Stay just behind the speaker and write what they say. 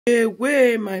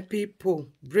Away, my people.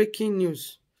 Breaking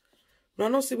news. No, I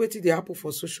not see wetin dey happen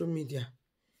for social media.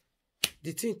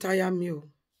 The thing tire me.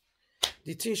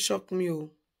 The thing shock me.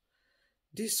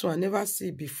 This one I never see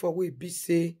before. We be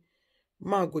say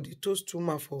man go dey toast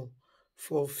woman for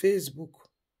Facebook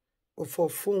or for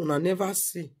phone. I never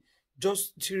see.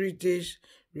 Just 3 days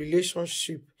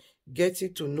relationship,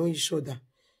 getting to know each other.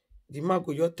 The man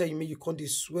go just tell you, make you come dey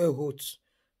swear oath.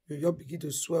 You just begin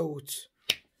to swear oath.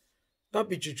 Not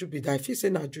be juju be that. I feel say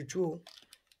na juju.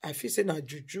 I feel say na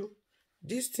juju.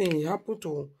 This thing happened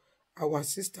to our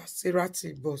sister Sarah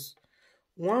T. Boss.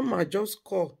 One man just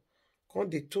call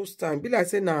the toast time. Be like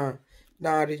say na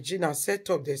Regina set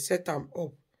up, they set am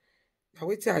up. Now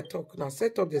wetin I talk now,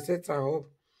 set up, they set am up.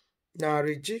 Na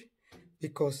Regi,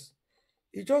 because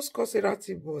he just call Sarah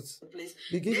T. Boss.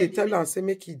 Begin to tell am say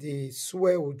make he dey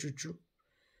swear o juju.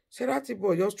 Sarah T.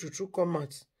 Boss just juju come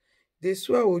out. They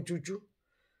swear o juju.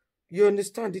 You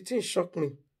understand? The thing shocked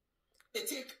me. They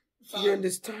take vow. You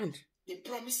understand? They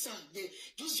promise her. They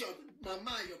use your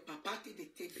mama and your papa. They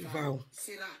take vow.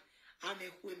 Sarah, I'm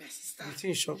with my sister. The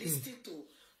thing shocked me. Listen to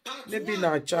part maybe one.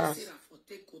 Na jazz. Sarah for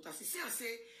take quote. As I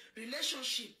say,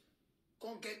 relationship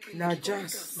can't get clean. Na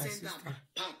jazz, my sister.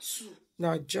 Part 2.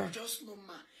 Na jazz. Just no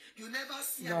man. You never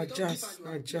see Na her. jazz.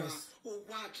 Na jazz. Oh,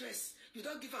 what address? You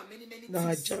don't give her many Na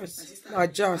things. jazz. Na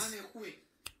jazz.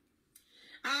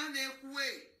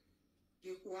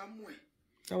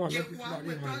 That one not be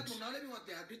marry hand. Now let me what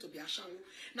they agree to be ashawo.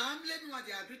 Now let me what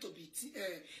they agree to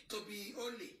be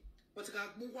only. But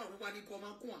I move one in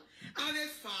common. I'm a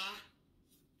far.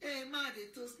 Eh man,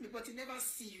 they toast me, but he never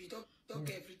see you. Don't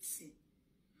get everything.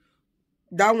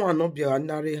 That one not be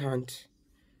ordinary hand.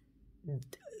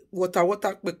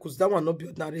 Water because that one not be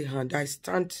ordinary hand. I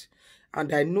stand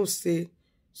and I know say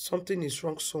something is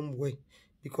wrong somewhere.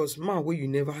 Because man where you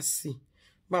never see.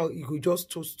 Man, he go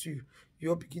just toast you.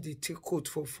 You begin to take code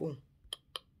for phone.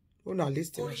 Oh, now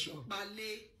listen.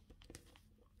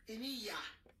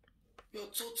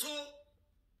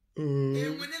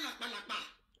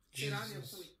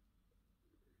 Jesus.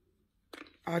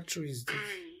 How true is this?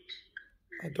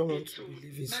 I don't want to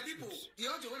believe it. My people, the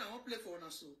audio when I want to play for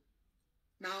us so.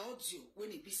 Now audio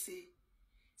when it be say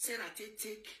Sarah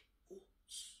take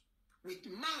with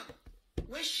man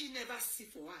when she never see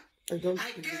for her. I don't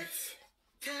get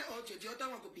tell audio, the other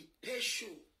one will be pay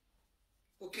show.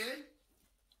 Okay?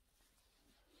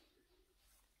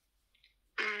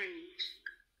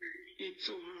 It's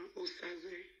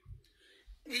Osaze.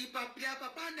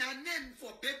 Papa na name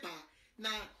for paper. Na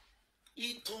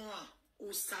Itoa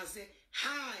Osaze.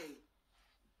 Hi.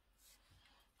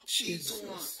 Jesus.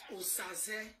 Itoa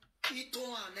Osaze.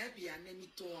 Itoa nebi a name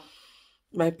Itoa.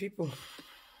 My people,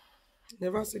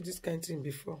 never see this kind of thing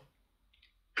before.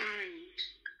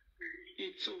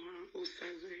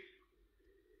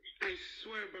 I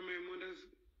swear by my mother's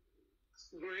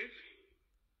grave,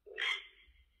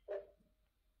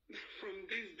 from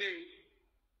this day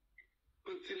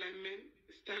until I met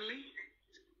Stanley,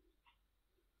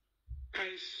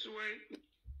 I swear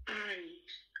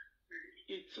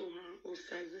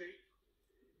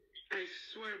I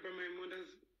swear by my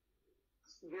mother's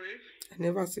grave. I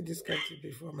never see this kind of thing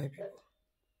before, my people.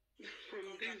 From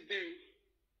this day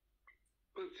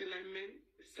until I met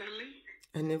Stanley,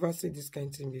 I never see this kind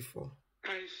of thing before.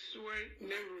 I swear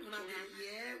never to have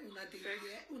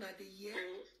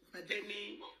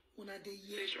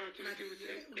sexual activity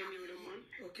with any other man.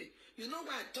 Okay. You know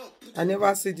why I talk? I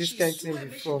never see this kind of thing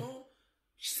before.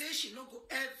 She say she no go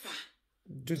ever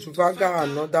do to vaga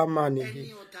another man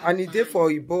again. And he did for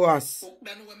Iboas.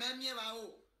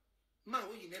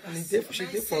 And she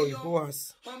did for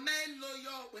Iboas.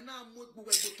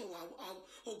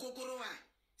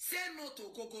 Say no to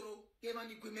Gogoro.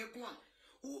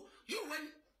 You when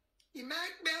he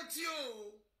might belt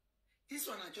you. This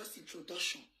one are just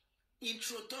introduction.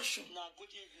 Introduction.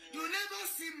 You never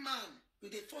see man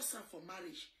with the first time for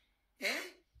marriage.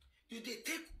 You they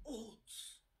take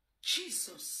oaths.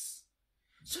 Jesus.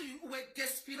 So you were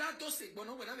desperado but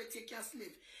no, when I take your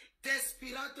slave.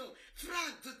 Desperado.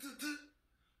 Frank.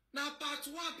 Now part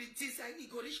 1 be this and he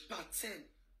go reach part 10.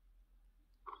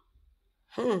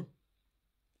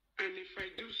 And if I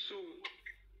do so,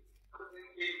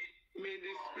 may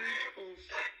the spirit of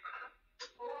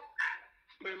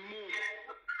my mom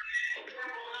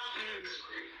and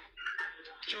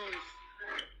Joyce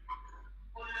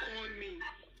call me.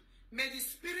 May the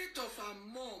spirit of her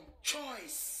mom,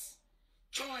 Choice,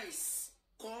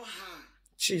 call her.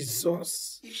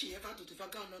 Jesus. If she ever do to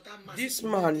fuck another man. This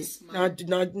man,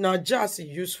 na jazz he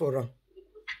use for her.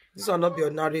 This will not be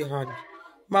ordinary hand.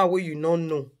 Man, where you don't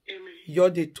know.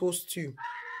 You're the toast you.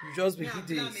 You just begin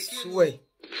to swear.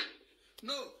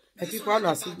 No. And people are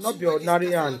not be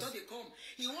ordinary hand.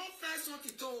 He won't first want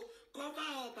it to cover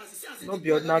up as he says. Not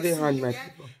be ordinary hand, my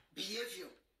people. Behavior.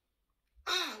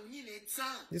 Ah, we need a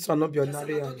time. This one not be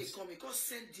ordinary hand. They come because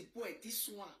send the boy this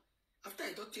one after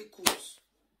I don't take course.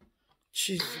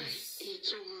 Jesus.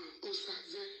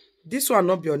 This one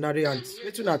not be ordinary hand.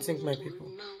 Wait till I think, my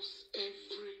people.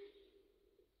 Every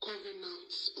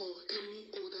covenant or any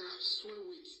other I swear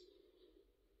with.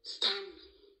 Stand.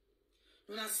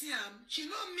 When I see him, she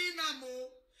not mean amo.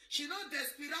 She not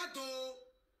desperado.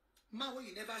 Man, what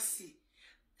you never see.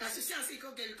 As you see, I say, you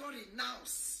can't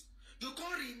renounce. You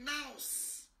can't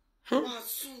renounce.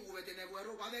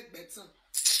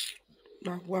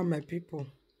 Now, why my people?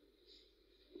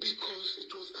 Because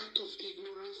it was out of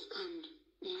ignorance and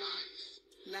lies.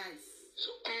 Lies.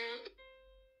 So all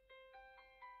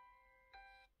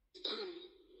stand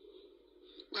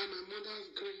by my mother's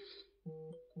grave,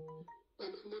 by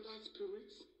my mother's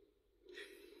spirit,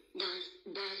 by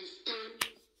stand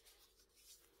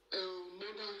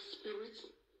mother's spirit,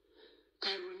 I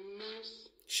renounce.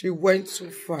 She went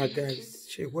too far, guys.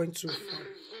 She went too far.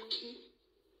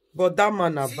 But that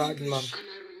man a bad man.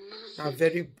 A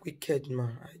very wicked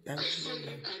man. I don't know.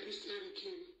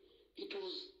 It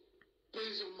was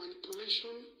based on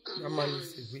manipulation. That man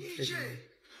is a wicked man.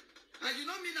 And you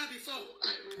know me that before.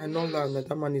 I know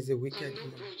that man is a wicked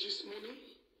man.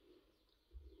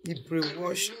 He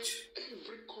brainwashed.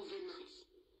 Every covenant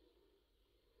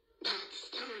that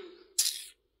stand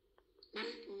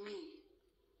make me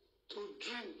to do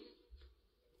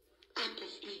out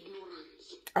of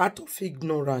ignorance. Out of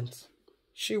ignorance.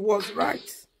 She was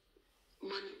right.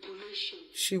 Manipulation.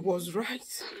 She was right. I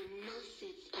renounce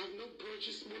it. I have not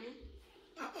grudges money.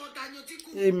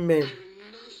 Amen. I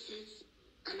renounce it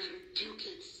and I rebuke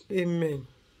it. Amen.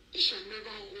 It shall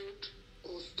never hold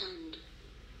or stand.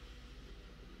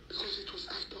 Because it was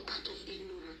out of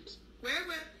ignorance. Where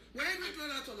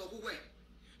ignorant or who were?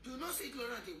 Do not say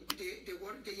ignorant,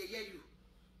 they hear you.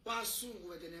 My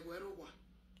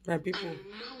people. I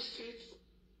renounce it.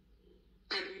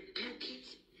 I rebuke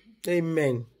it.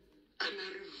 Amen. And I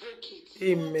revoke it.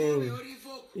 Amen.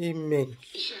 Amen.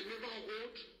 It shall never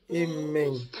hold Amen.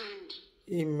 or stand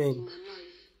Amen.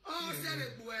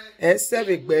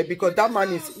 in my life. Because that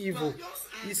man is evil.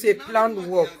 It's a planned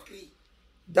work.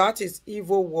 That is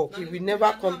evil work. It will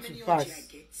never come to pass.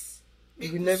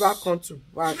 It will never come to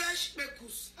pass.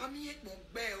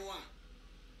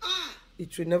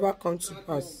 It will never come to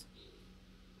pass.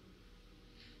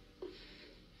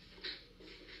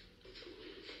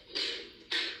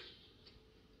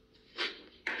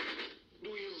 Do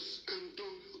yours. I'm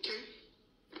done, okay?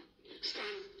 Stand,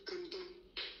 I'm done.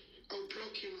 I'll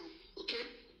block you now, okay?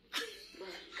 Bye.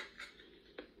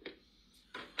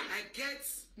 I get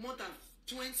more than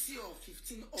 20 or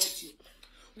 15 audio.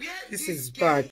 Where This is bad.